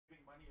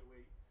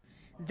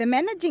The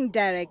managing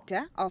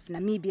director of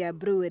Namibia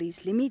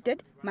Breweries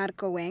Limited,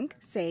 Marco Weng,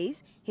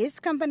 says his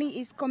company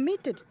is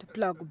committed to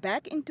plug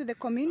back into the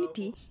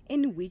community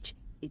in which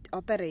it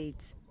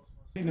operates.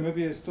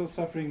 Namibia is still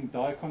suffering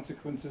dire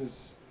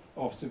consequences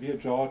of severe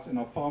drought, and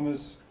our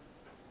farmers,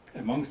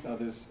 amongst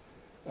others,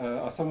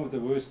 are some of the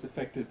worst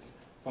affected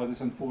by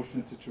this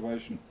unfortunate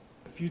situation.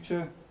 The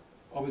future,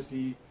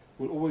 obviously,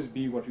 will always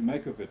be what we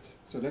make of it.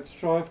 So let's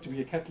strive to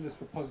be a catalyst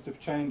for positive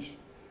change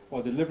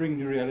while delivering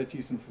new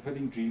realities and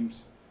fulfilling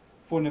dreams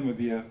for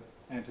Namibia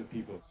and her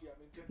people.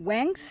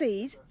 Wang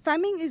says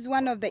farming is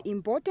one of the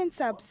important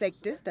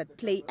subsectors that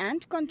play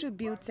and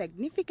contribute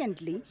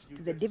significantly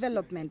to the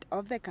development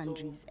of the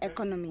country's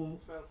economy.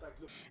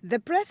 The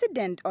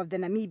president of the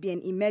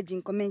Namibian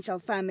Emerging Commercial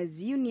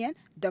Farmers Union,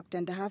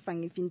 Dr.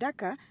 Ndahafangi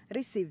Findaka,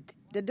 received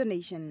the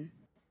donation.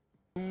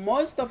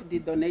 Most of the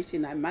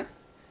donation, I must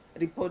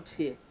report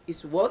here,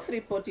 is worth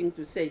reporting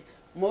to say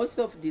most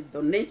of the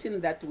donation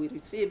that we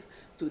receive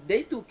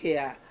today to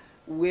care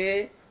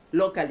were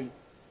locally,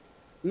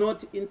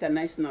 not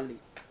internationally.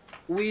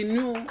 We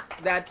knew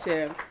that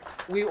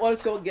we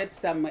also get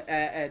some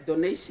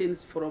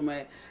donations from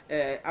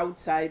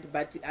outside,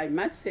 but I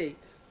must say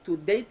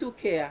today to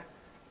care,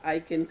 I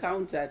can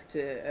count at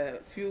a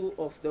few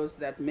of those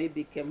that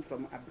maybe came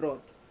from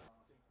abroad.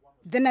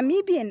 The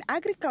Namibian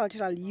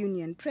Agricultural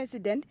Union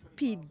President,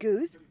 Pete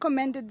Goose,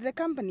 commended the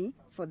company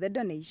for the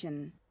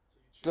donation.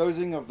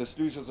 Closing of the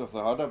sluices of the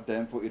Hadap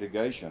Dam for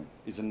irrigation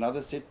is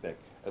another setback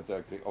of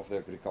the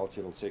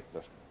agricultural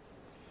sector.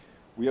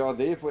 We are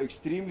therefore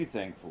extremely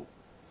thankful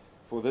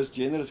for this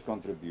generous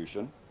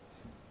contribution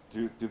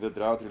to the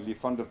Drought Relief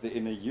Fund of the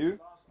NAU.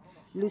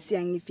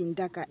 Luciani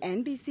Findaka,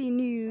 NBC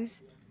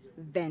News,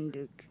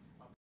 Windhoek.